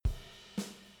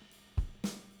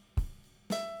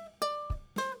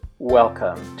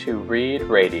Welcome to Read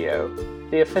Radio,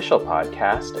 the official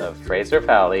podcast of Fraser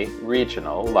Valley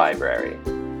Regional Library.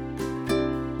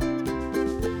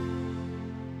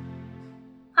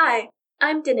 Hi,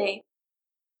 I'm Danae.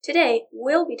 Today,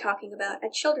 we'll be talking about a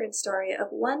children's story of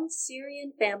one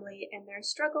Syrian family and their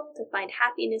struggle to find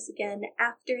happiness again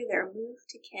after their move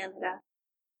to Canada.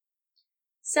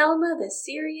 Selma the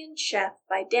Syrian Chef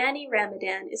by Dani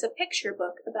Ramadan is a picture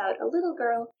book about a little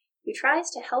girl who tries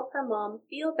to help her mom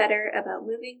feel better about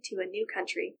moving to a new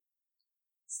country.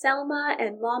 Selma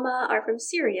and Mama are from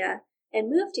Syria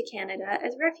and moved to Canada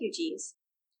as refugees.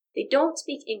 They don't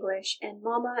speak English, and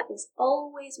Mama is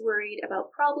always worried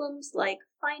about problems like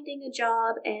finding a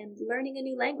job and learning a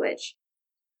new language.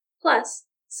 Plus,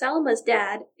 Selma's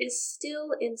dad is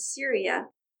still in Syria.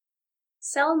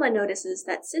 Selma notices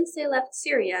that since they left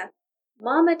Syria,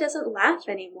 Mama doesn't laugh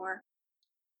anymore.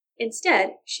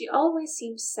 Instead, she always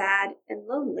seems sad and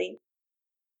lonely.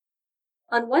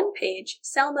 On one page,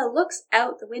 Selma looks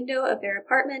out the window of their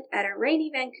apartment at a rainy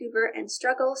Vancouver and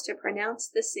struggles to pronounce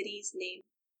the city's name.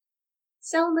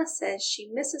 Selma says she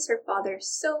misses her father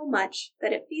so much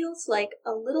that it feels like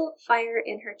a little fire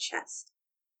in her chest.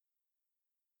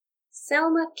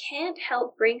 Selma can't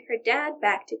help bring her dad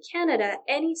back to Canada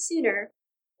any sooner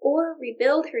or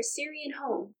rebuild her Syrian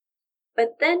home.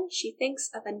 But then she thinks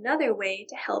of another way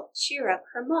to help cheer up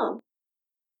her mom.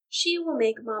 She will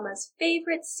make Mama's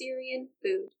favorite Syrian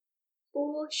food,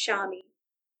 ful shami.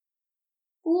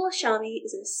 Ful shami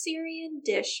is a Syrian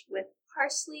dish with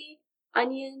parsley,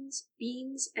 onions,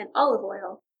 beans, and olive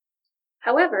oil.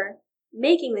 However,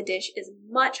 making the dish is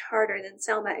much harder than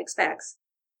Selma expects.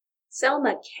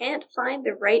 Selma can't find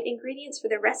the right ingredients for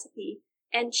the recipe,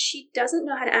 and she doesn't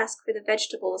know how to ask for the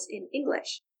vegetables in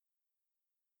English.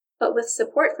 But with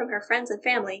support from her friends and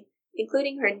family,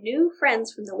 including her new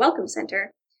friends from the Welcome Center,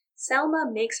 Selma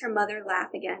makes her mother laugh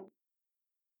again.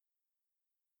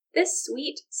 This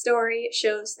sweet story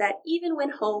shows that even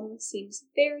when home seems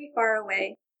very far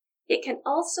away, it can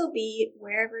also be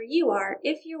wherever you are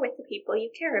if you're with the people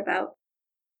you care about.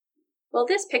 While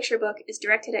this picture book is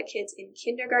directed at kids in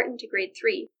kindergarten to grade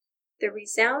 3, the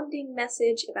resounding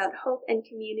message about hope and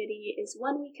community is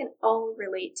one we can all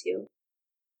relate to.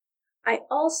 I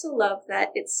also love that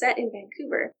it's set in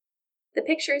Vancouver. The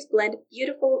pictures blend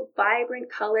beautiful,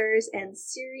 vibrant colors and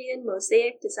Syrian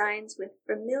mosaic designs with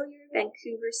familiar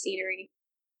Vancouver scenery.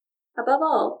 Above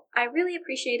all, I really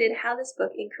appreciated how this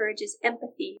book encourages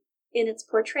empathy in its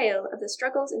portrayal of the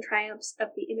struggles and triumphs of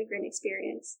the immigrant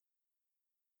experience.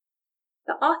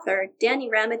 The author, Dani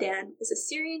Ramadan, is a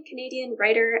Syrian-Canadian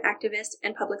writer, activist,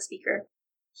 and public speaker.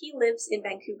 He lives in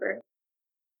Vancouver.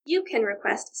 You can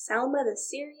request Selma the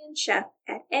Syrian Chef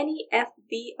at any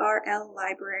FVRL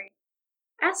library.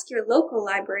 Ask your local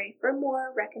library for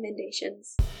more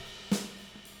recommendations.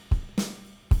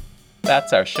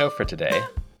 That's our show for today.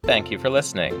 Thank you for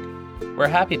listening. We're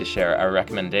happy to share our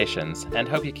recommendations and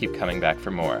hope you keep coming back for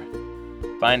more.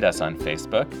 Find us on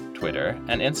Facebook, Twitter,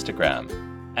 and Instagram.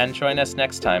 And join us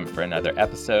next time for another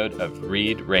episode of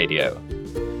Read Radio.